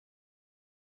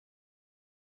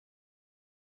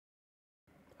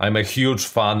I'm a huge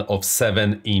fan of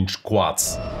 7-inch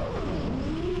quads.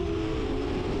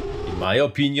 In my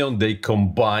opinion, they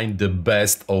combine the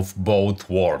best of both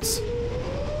worlds.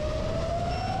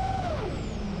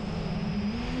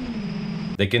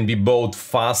 They can be both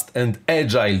fast and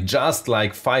agile, just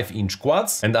like 5-inch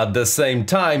quads, and at the same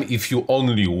time, if you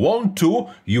only want to,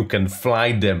 you can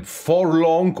fly them for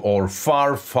long or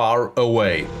far, far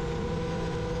away.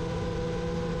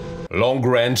 Long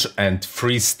range and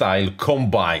freestyle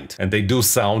combined, and they do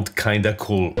sound kinda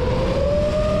cool.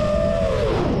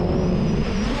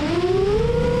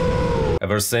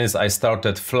 Ever since I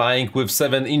started flying with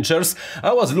 7-inchers,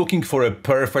 I was looking for a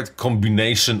perfect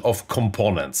combination of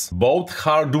components, both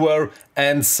hardware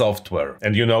and software.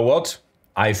 And you know what?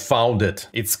 I found it.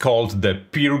 It's called the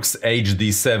Pirx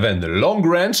HD.7 Long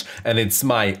Range, and it's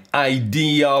my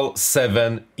ideal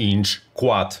 7-inch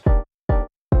quad.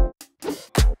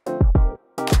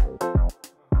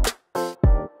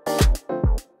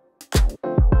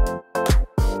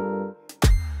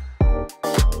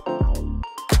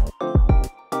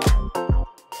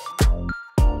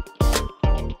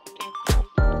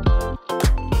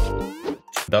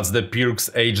 That's the Pirx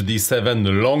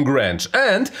HD.7 Long Range,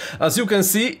 and as you can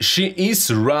see, she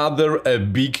is rather a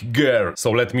big girl.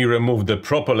 So let me remove the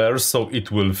propellers so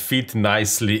it will fit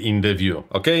nicely in the view.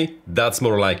 Okay, that's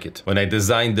more like it. When I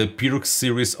designed the Pirx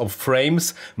series of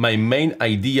frames, my main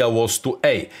idea was to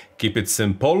A. Keep it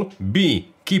simple, B.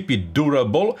 Keep it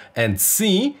durable, and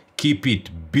C. Keep it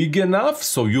big enough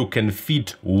so you can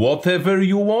fit whatever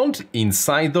you want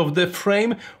inside of the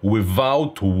frame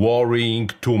without worrying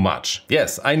too much.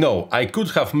 Yes, I know, I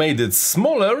could have made it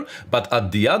smaller, but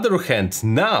at the other hand,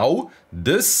 now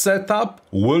this setup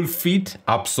will fit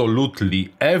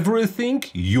absolutely everything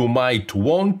you might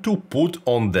want to put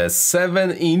on the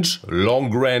 7-inch long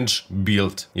range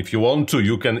build. If you want to,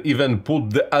 you can even put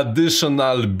the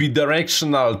additional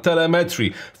bidirectional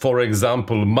telemetry, for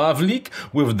example Mavlik,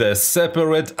 with the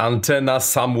separate antenna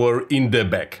somewhere in the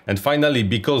back. And finally,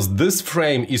 because this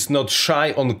frame is not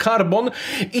shy on carbon,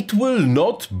 it will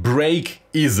not break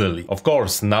easily. Of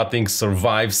course, nothing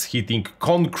survives hitting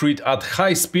concrete at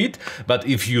high speed, but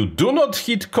if you do not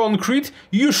hit concrete,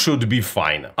 you should be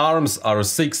fine. Arms are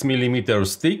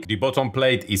 6mm thick, the bottom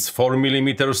plate is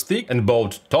 4mm thick, and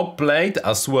both top plate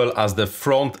as well as the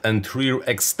front and rear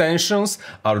extensions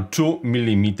are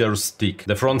 2mm thick.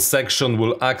 The front section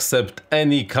will accept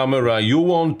any camera you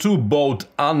want to, both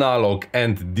analog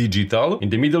and digital. In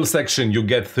the middle section you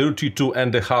get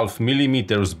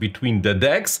 32.5mm between the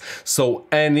decks, so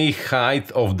any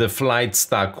height of the flight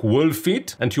stack will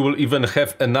fit, and you will even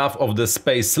have enough of the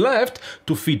space left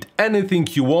to fit anything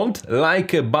you want,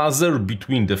 like a buzzer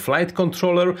between the flight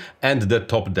controller and the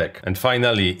top deck. And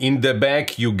finally, in the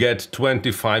back you get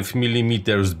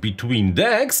 25mm between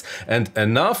decks and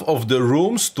enough of the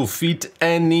rooms to fit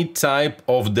any type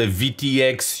of the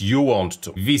VTX you want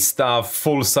to. Vista,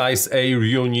 full-size air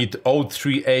unit,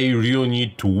 O3 air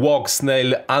unit, walk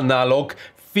snail, analog,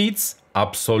 fits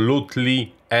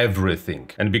absolutely everything.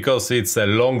 And because it's a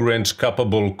long-range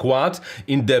capable quad,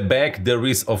 in the back there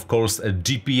is of course a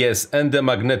GPS and a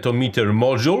magnetometer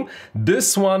module.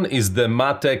 This one is the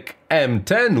Matybe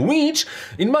M10, which,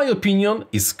 in my opinion,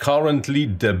 is currently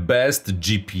the best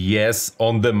GPS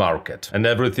on the market. And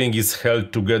everything is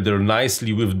held together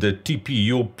nicely with the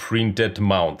TPU printed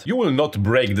mount. You will not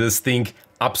break this thing.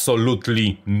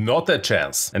 Absolutely not a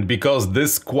chance. And because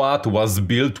this quad was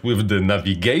built with the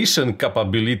navigation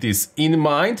capabilities in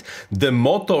mind, the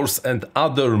motors and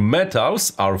other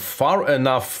metals are far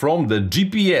enough from the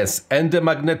GPS and the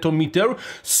magnetometer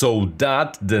so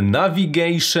that the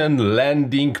navigation,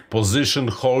 landing, position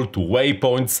hold,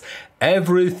 waypoints,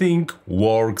 everything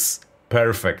works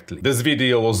perfectly. This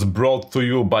video was brought to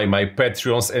you by my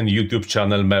Patreons and YouTube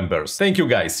channel members. Thank you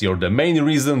guys, you're the main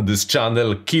reason this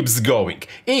channel keeps going.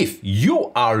 If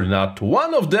you are not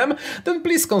one of them, then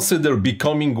please consider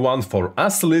becoming one for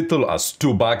as little as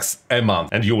 $2 a month,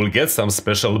 and you will get some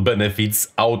special benefits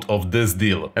out of this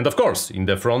deal. And of course, in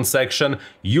the front section,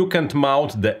 you can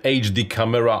mount the HD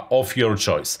camera of your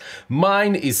choice.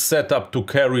 Mine is set up to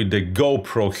carry the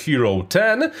GoPro Hero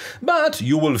 10, but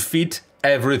you will fit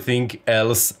everything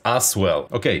else as well.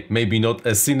 Okay, maybe not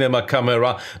a cinema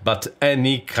camera, but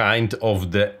any kind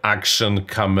of the action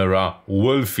camera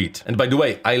will fit. And by the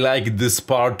way, I like this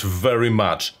part very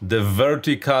much. The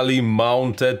vertically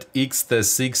mounted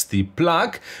X-T60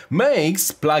 plug makes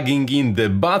plugging in the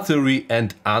battery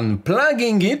and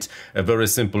unplugging it a very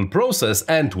simple process,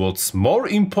 and what's more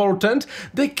important,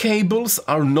 the cables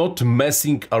are not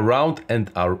messing around and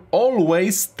are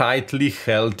always tightly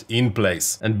held in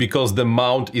place. And because the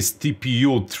mount is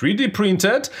TPU 3D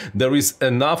printed, there is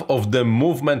enough of the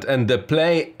movement and the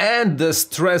play and the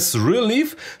stress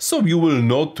relief, so you will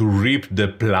not rip the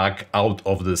plug out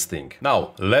of this thing.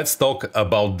 Now, let's talk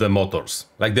about the motors.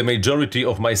 Like the majority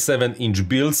of my 7-inch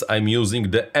builds, I'm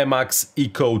using the Emax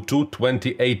Eco2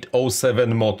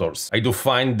 2807 motors. I do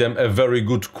find them a very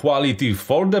good quality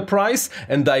for the price,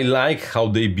 and I like how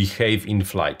they behave in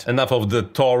flight. Enough of the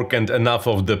torque and enough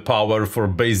of the power for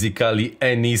basically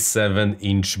any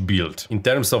 7-inch build. In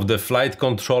terms of the flight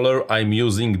controller, I'm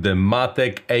using the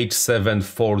matybe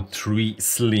H743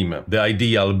 Slim. The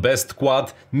ideal best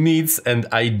quad needs an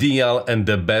ideal and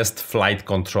the best flight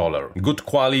controller. Good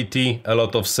quality, a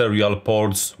lot of serial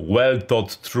ports, well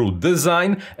thought through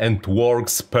design, and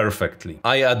works perfectly.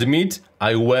 I admit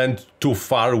I went too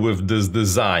far with this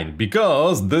design,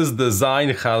 because this design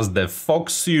has the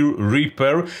Foxy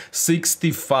Reaper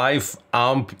 65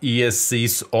 amp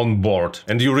ESCs on board.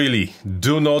 And you really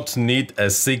do not need a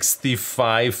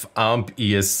 65 amp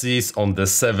ESCs on the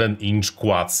 7-inch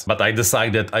quads. But I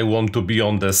decided I want to be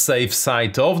on the safe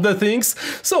side of the things,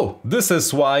 so this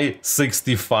is why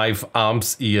 65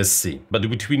 amps ESC. But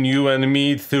between you and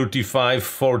me,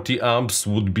 35-40 amps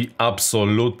would be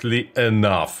absolutely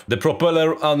enough. The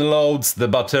propeller unloads, the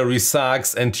battery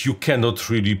sucks, and you cannot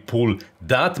really pull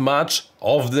that much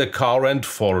of the current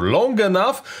for long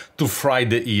enough to fry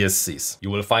the ESCs.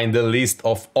 You will find a list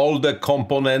of all the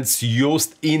components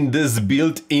used in this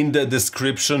build in the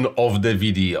description of the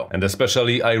video. And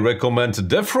especially I recommend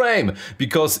the frame,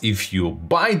 because if you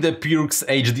buy the Pirx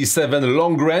HD.7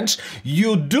 Long Range,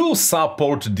 you do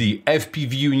support the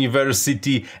FPV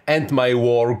University and my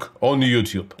work on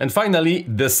YouTube. And finally,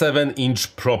 the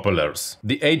 7-inch propellers.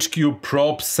 The HQ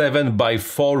Prop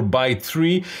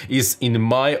 7x4x3 is, in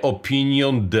my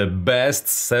opinion, the best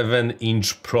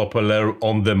 7-inch propeller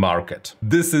on the market.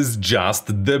 This is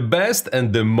just the best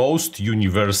and the most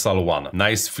universal one.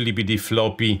 Nice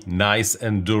flippity-floppy, nice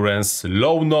endurance,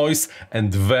 low noise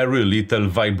and very little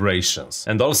vibrations.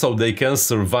 And also they can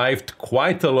survive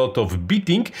quite a lot of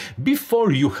beating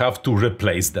before you have to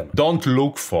replace them. Don't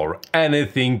look for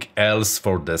anything else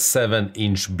for the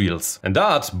 7-inch builds. And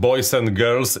that, boys and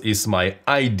girls, is my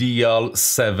ideal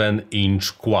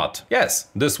 7-inch quad. Yes,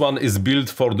 this one is built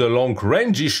for the long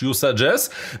range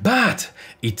usages, but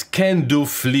it can do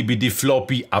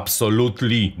flippity-floppy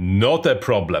absolutely not a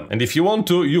problem. And if you want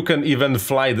to, you can even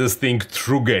fly this thing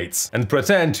through gates and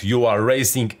pretend you are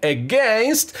racing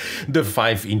against the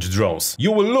 5-inch drones.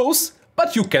 You will lose,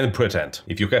 but you can pretend.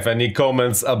 If you have any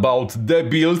comments about the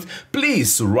build,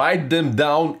 please write them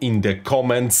down in the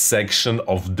comments section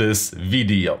of this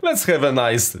video. Let's have a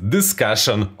nice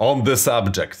discussion on the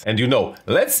subject. And you know,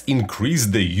 let's increase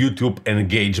the YouTube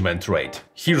engagement rate.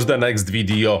 Here's the next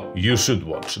video you should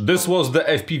watch. This was the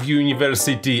FPV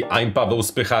University. I'm Paweł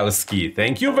Spychalski.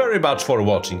 Thank you very much for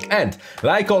watching, and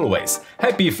like always,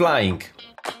 happy flying!